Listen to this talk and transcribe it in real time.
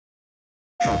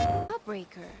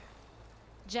Breaker.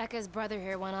 Jekka's brother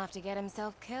here went off to get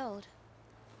himself killed.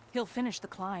 He'll finish the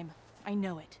climb. I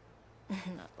know it.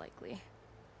 Not likely.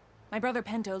 My brother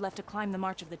Pento left to climb the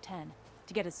March of the Ten,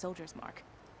 to get his soldier's mark.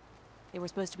 They were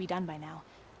supposed to be done by now,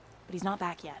 but he's not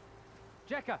back yet.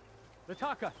 Jekka!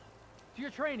 Lataka! To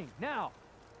your training, now!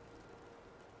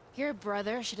 Your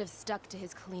brother should have stuck to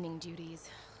his cleaning duties.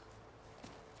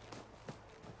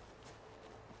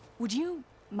 Would you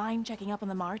mind checking up on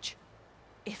the march?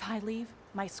 If I leave,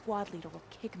 my squad leader will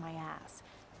kick my ass.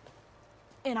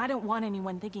 And I don't want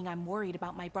anyone thinking I'm worried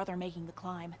about my brother making the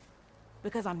climb.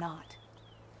 Because I'm not.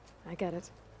 I get it.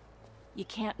 You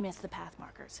can't miss the path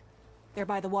markers. They're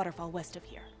by the waterfall west of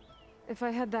here. If I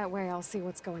head that way, I'll see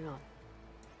what's going on.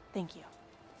 Thank you.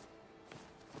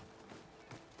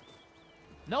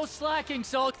 No slacking,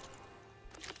 soldier!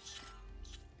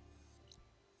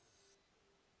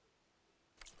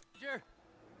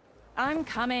 I'm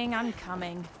coming, I'm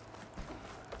coming.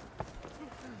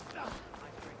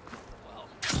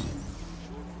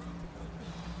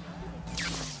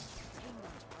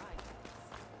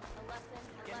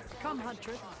 Come,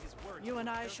 Hunter. You and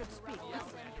I should speak.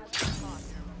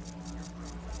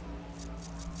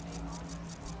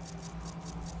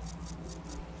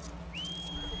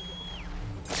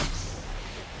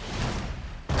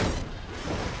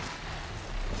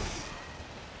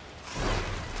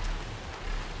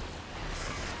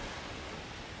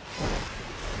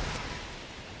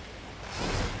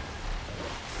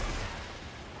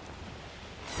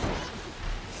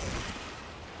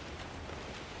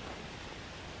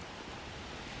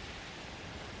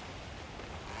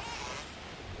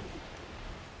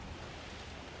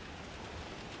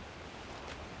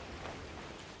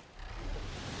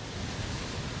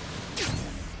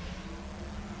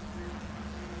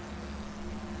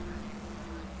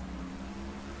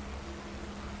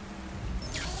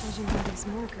 Judging by these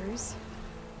markers,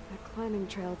 that climbing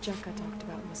trail Jekka talked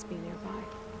about must be nearby.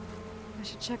 I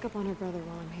should check up on her brother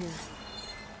while I'm here.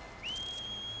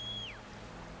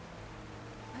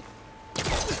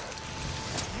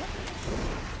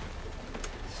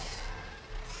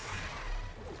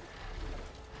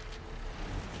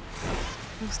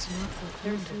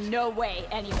 There's no way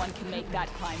anyone can make that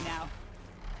climb now.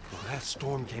 Well, that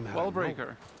storm came out.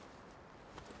 Wallbreaker.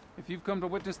 If you've come to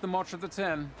witness the March of the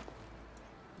Ten,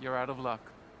 you're out of luck.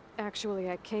 Actually,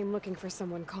 I came looking for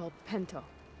someone called Pento.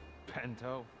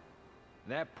 Pento?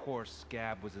 That poor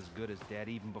scab was as good as dead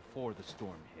even before the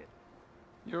storm hit.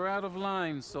 You're out of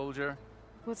line, soldier.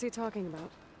 What's he talking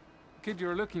about? The kid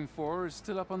you're looking for is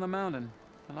still up on the mountain,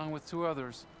 along with 2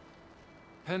 others.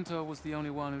 Pento was the only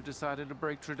one who decided to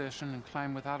break tradition and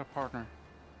climb without a partner.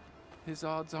 His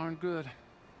odds aren't good.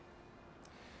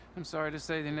 I'm sorry to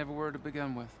say they never were to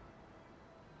begin with.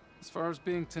 As far as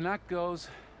being Tanak goes,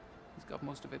 he's got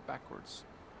most of it backwards.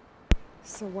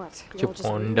 So what? You Chụp all just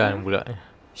hồn leave đàn now? vừa lại.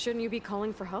 Shouldn't you be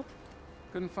calling for help?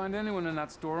 Couldn't find anyone in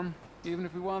that storm, even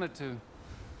if we wanted to.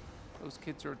 Those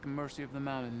kids are at the mercy of the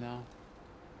mountain now.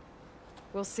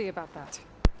 We'll see about that.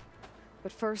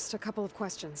 But first, a couple of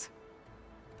questions.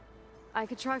 I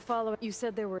could try following. You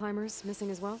said there were climbers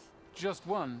missing as well? Just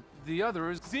one. The other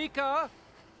is Zika!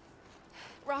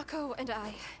 Rocco and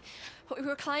I, we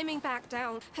were climbing back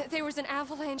down. There was an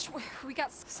avalanche. We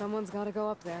got... Someone's gotta go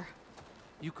up there.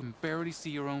 You can barely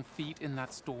see your own feet in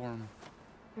that storm.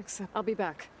 Except I'll be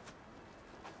back.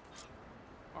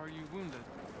 Are you wounded?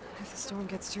 If the storm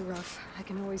gets too rough, I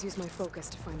can always use my focus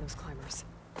to find those climbers.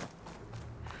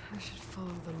 I should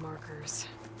follow the markers.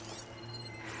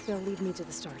 They'll lead me to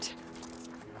the start.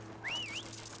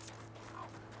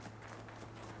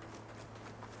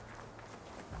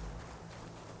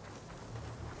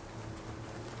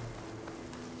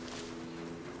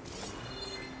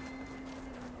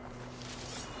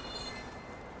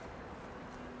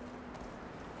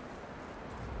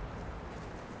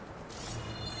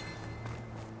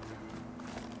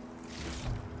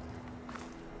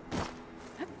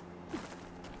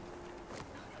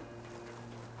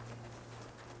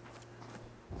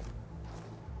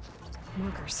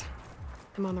 Markers.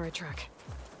 I'm on the right track.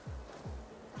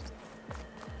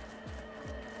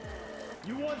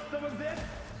 You want some of this?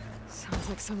 Sounds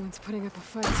like someone's putting up a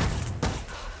fight.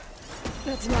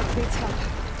 That's not beats help.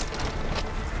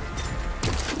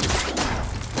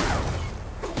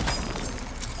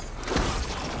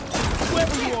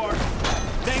 Whoever you are,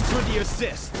 thanks for the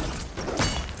assist.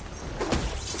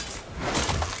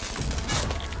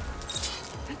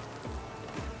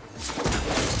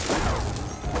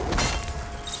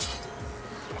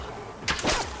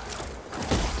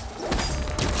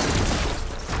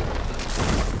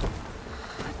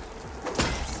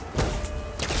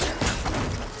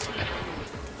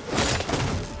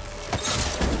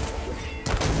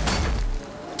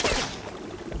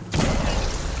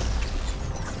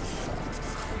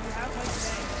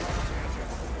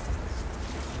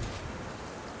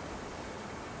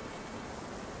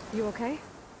 You okay?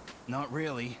 Not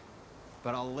really,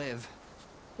 but I'll live.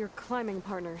 Your climbing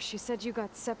partner, she said you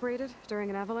got separated during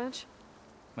an avalanche?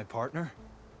 My partner?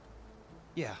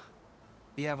 Yeah.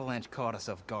 The avalanche caught us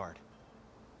off guard.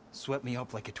 Swept me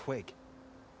up like a twig.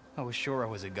 I was sure I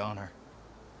was a goner.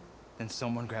 Then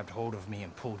someone grabbed hold of me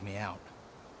and pulled me out.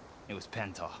 It was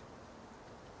Penta.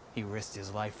 He risked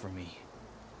his life for me.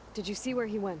 Did you see where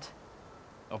he went?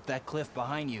 Up that cliff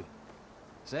behind you.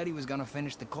 Said he was gonna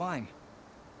finish the climb.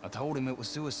 I told him it was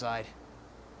suicide,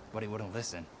 but he wouldn't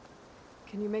listen.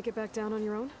 Can you make it back down on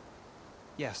your own?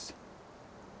 Yes.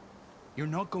 You're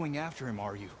not going after him,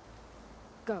 are you?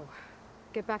 Go.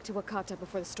 Get back to Wakata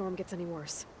before the storm gets any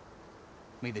worse.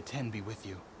 May the Ten be with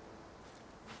you.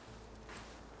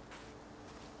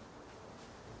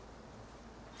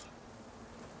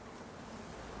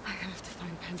 I have to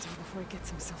find Penta before he gets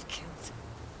himself killed.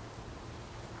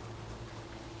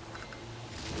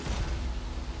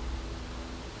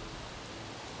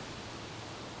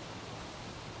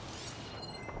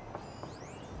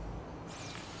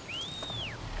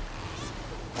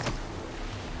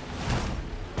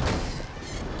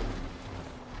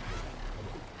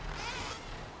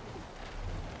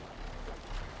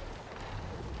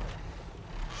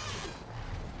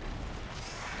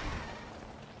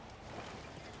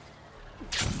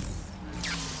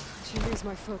 Should use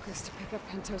my focus to pick up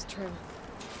Pento's trail.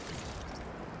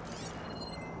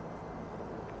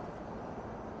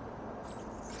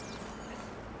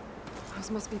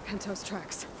 Those must be Pento's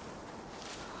tracks.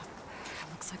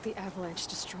 Looks like the avalanche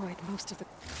destroyed most of the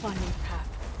climbing path.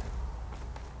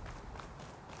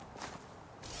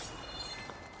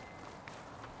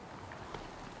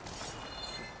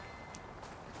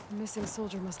 The missing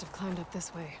soldier must have climbed up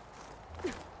this way.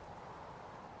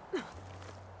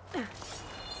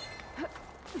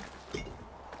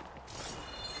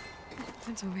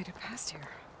 Pento made it past here.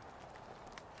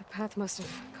 The path must have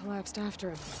collapsed after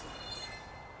him.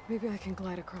 Maybe I can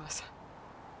glide across.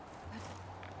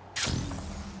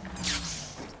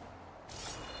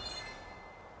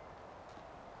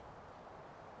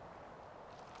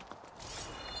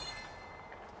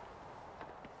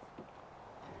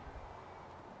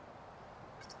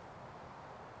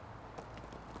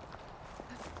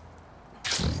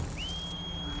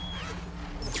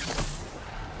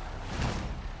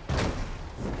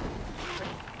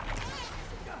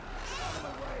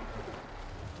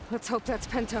 Let's hope that's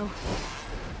Pento.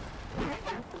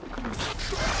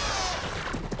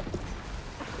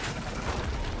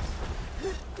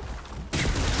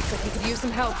 Looks like he could use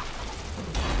some help.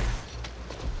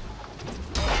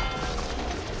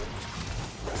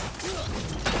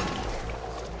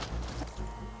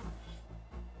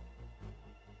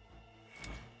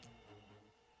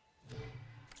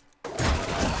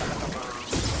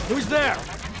 Who's there? A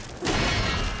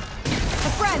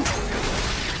friend!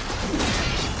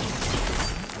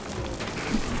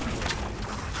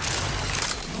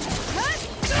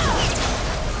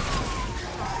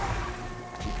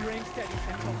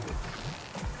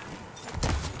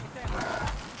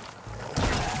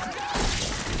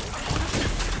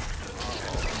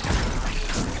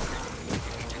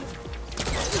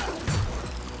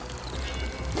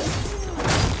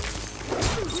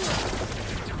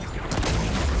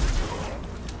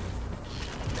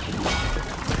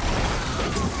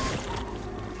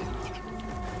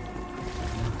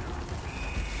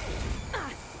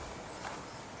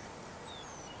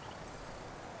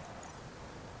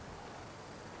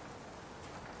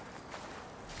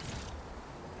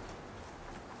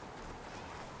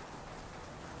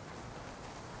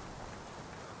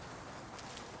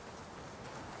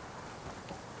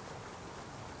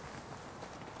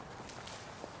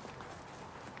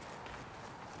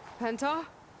 Penta?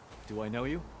 Do I know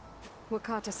you?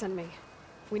 Wakata sent me.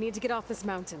 We need to get off this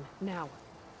mountain, now.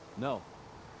 No.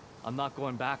 I'm not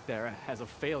going back there as a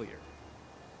failure.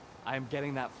 I am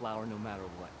getting that flower no matter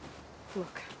what.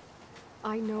 Look,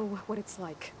 I know what it's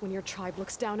like when your tribe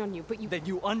looks down on you, but you— Then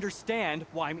you understand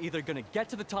why I'm either gonna get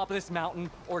to the top of this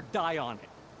mountain or die on it.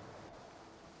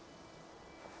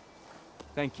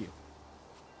 Thank you.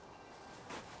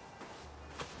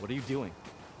 What are you doing?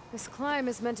 This climb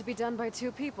is meant to be done by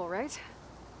two people, right?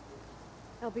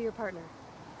 I'll be your partner.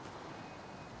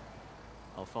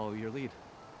 I'll follow your lead.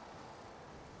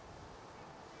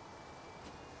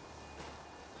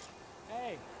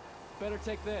 Hey, better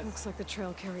take this. Looks like the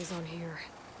trail carries on here.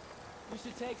 You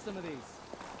should take some of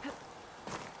these.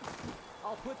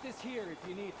 I'll put this here if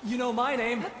you need. You know my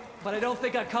name, but I don't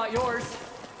think I caught yours.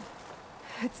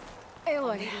 It's Aloy.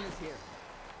 I'm leaving this here.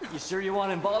 You sure you want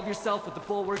to involve yourself with the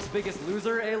Bulwark's biggest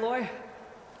loser, Aloy?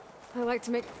 I like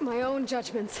to make my own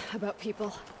judgments about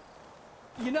people.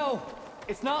 You know,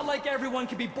 it's not like everyone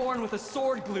can be born with a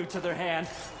sword glued to their hand,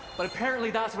 but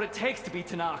apparently that's what it takes to be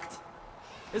Tenakth.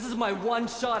 This is my one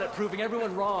shot at proving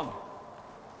everyone wrong.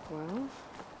 Well,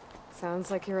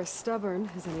 sounds like you're as stubborn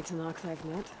as any Tenakth I've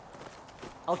met.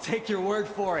 I'll take your word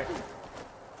for it.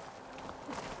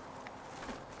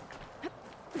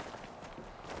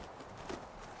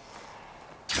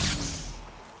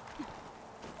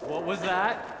 What was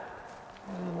that?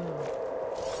 I don't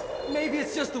know. Maybe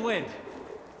it's just the wind.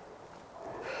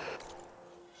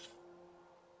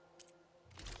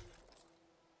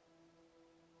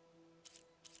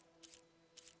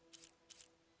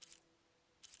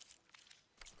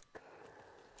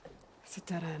 It's a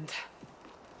dead end.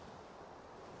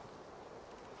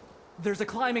 There's a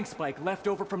climbing spike left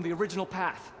over from the original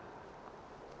path.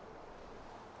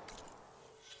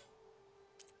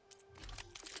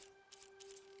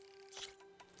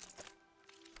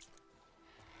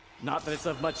 Not that it's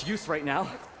of much use right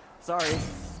now. Sorry.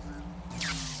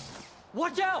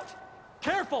 Watch out!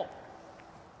 Careful!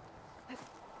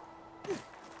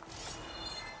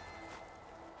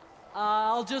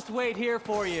 I'll just wait here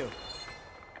for you.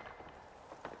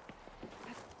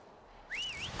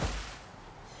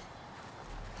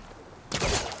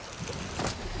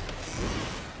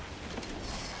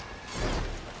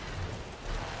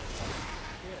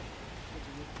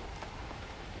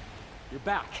 You're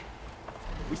back.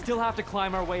 We still have to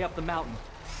climb our way up the mountain.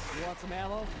 You want some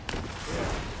ammo? Here.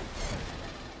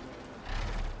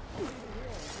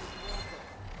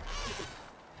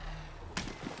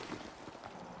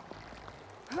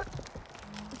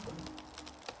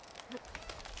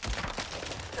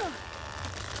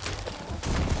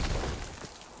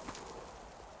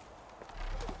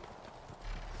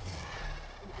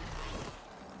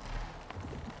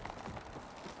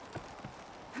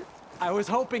 I was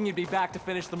hoping you'd be back to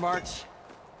finish the march.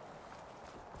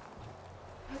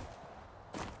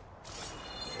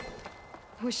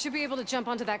 We should be able to jump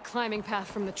onto that climbing path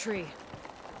from the tree.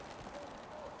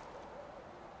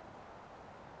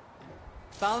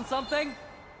 Found something?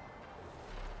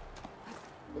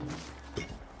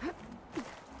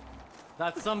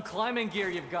 That's some climbing gear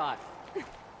you've got.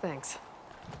 Thanks.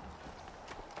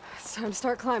 It's time to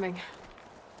start climbing.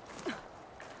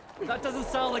 That doesn't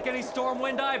sound like any storm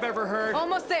wind I've ever heard.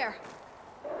 Almost there.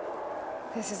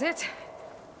 This is it.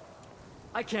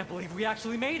 I can't believe we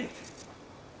actually made it.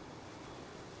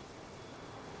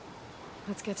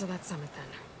 Let's get to that summit then.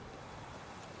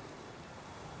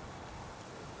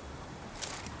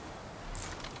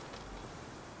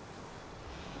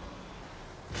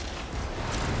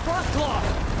 Frostclaw!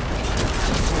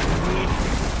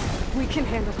 We can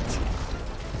handle it.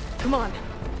 Come on.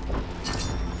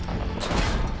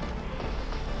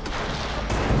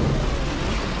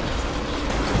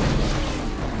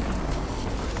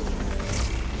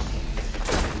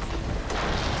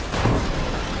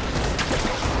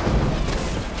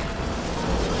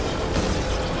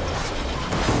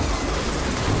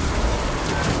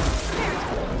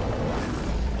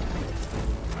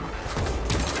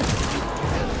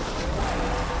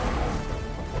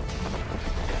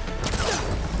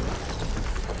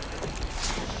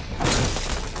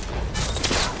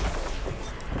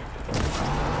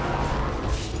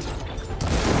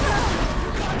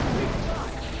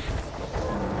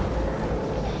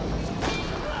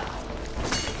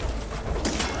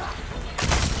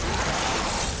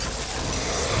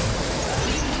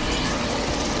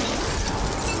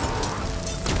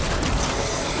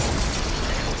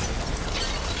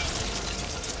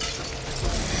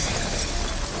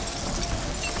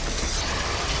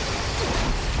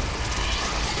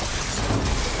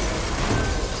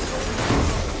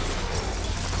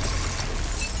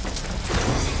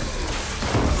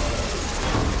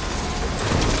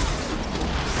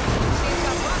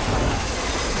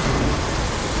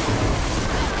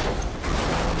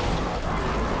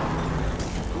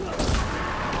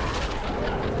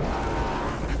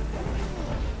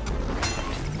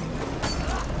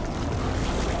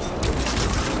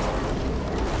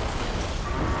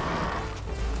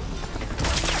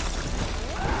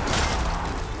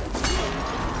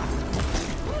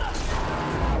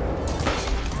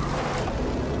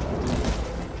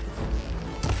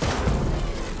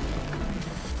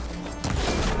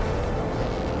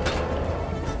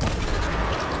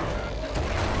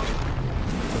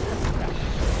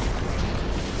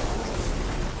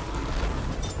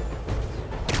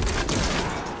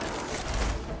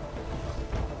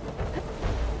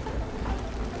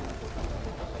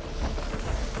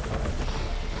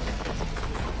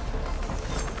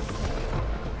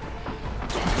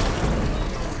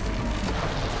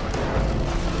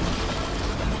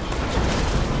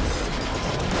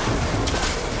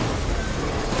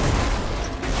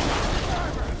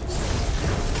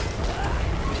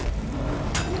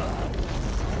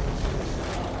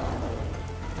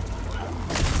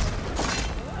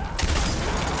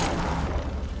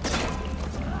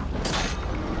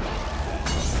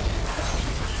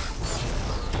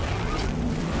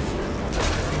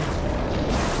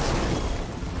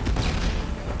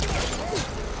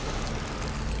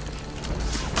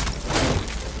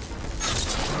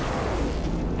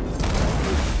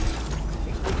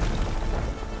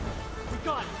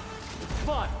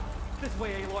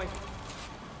 way, Aloy.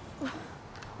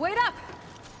 Wait up!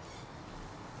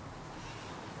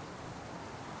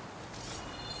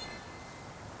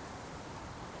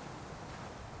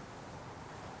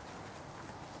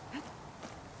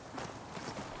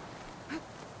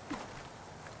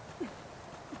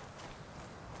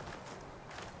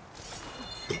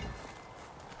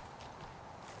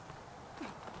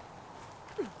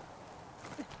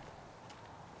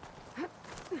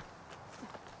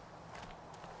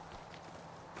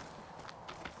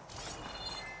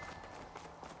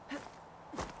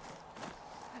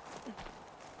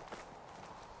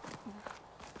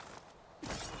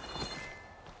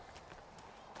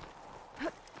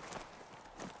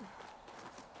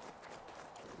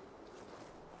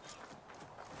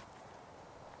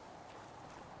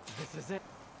 This is it.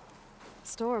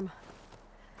 Storm.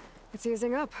 It's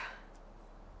easing up.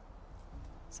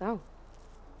 So,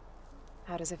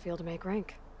 how does it feel to make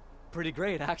rank? Pretty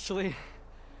great, actually.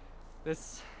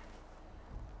 This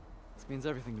means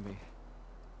everything to me.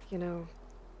 You know,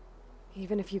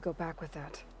 even if you go back with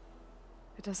that,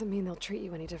 it doesn't mean they'll treat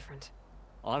you any different.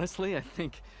 Honestly, I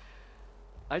think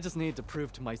I just need to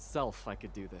prove to myself I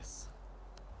could do this.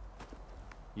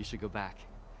 You should go back.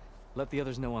 Let the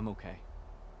others know I'm okay.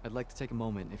 I'd like to take a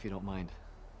moment, if you don't mind.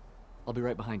 I'll be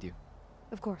right behind you.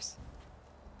 Of course.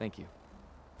 Thank you.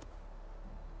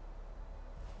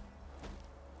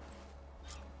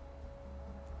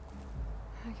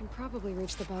 I can probably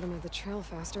reach the bottom of the trail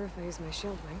faster if I use my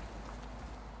shield wing.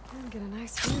 And get a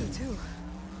nice view, too.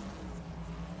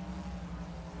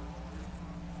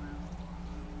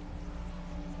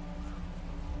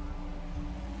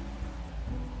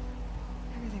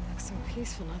 Everything looks so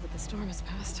peaceful now that the storm has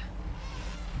passed.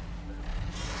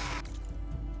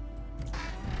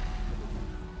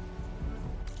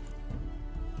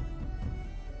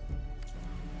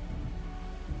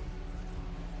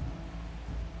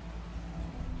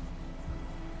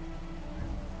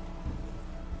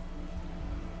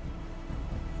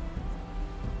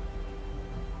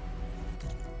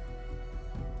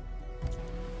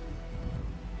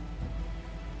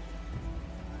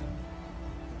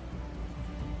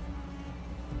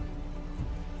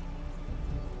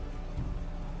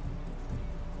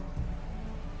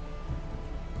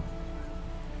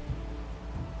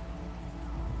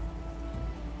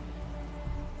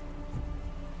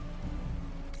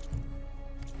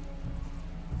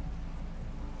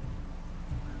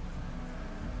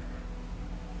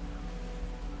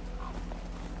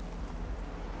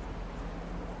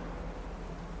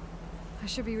 I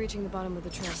should be reaching the bottom of the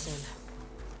trail soon.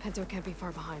 Pinto can't be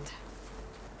far behind.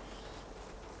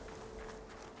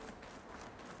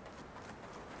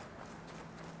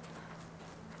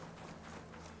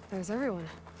 There's everyone.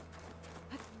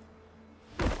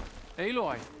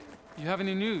 Aloy, you have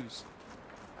any news?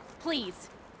 Please.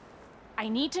 I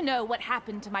need to know what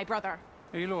happened to my brother.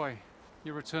 Aloy,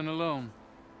 you return alone.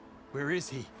 Where is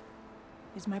he?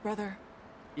 Is my brother...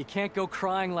 You can't go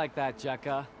crying like that,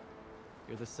 Jekka.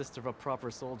 You're the sister of a proper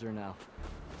soldier now.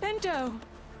 Bento!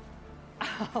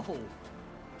 Ow!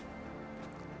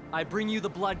 I bring you the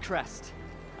blood crest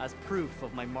as proof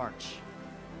of my march.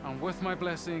 And with my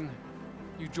blessing,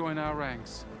 you join our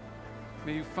ranks.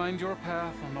 May you find your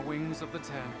path on the wings of the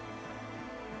Ten.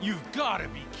 You've gotta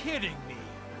be kidding me!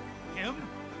 Him?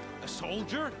 A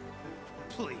soldier?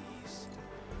 Please.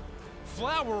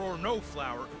 Flower or no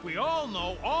flower, we all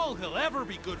know all he'll ever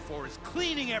be good for is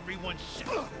cleaning everyone's shit.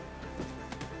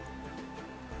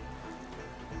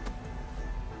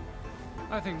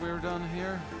 I think we're done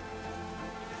here.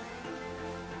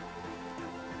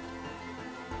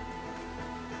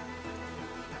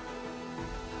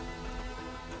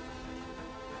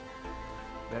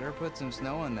 Better put some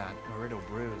snow on that, or it'll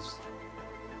bruise.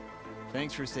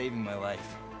 Thanks for saving my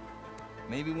life.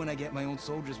 Maybe when I get my own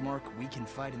soldier's mark, we can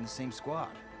fight in the same squad.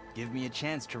 Give me a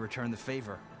chance to return the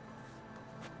favor.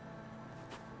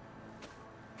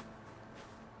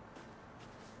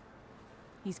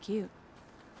 He's cute.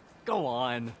 Go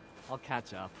on. I'll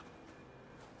catch up.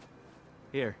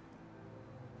 Here.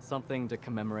 Something to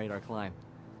commemorate our climb.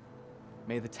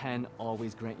 May the Ten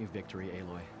always grant you victory,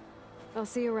 Aloy. I'll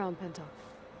see you around, Pinto.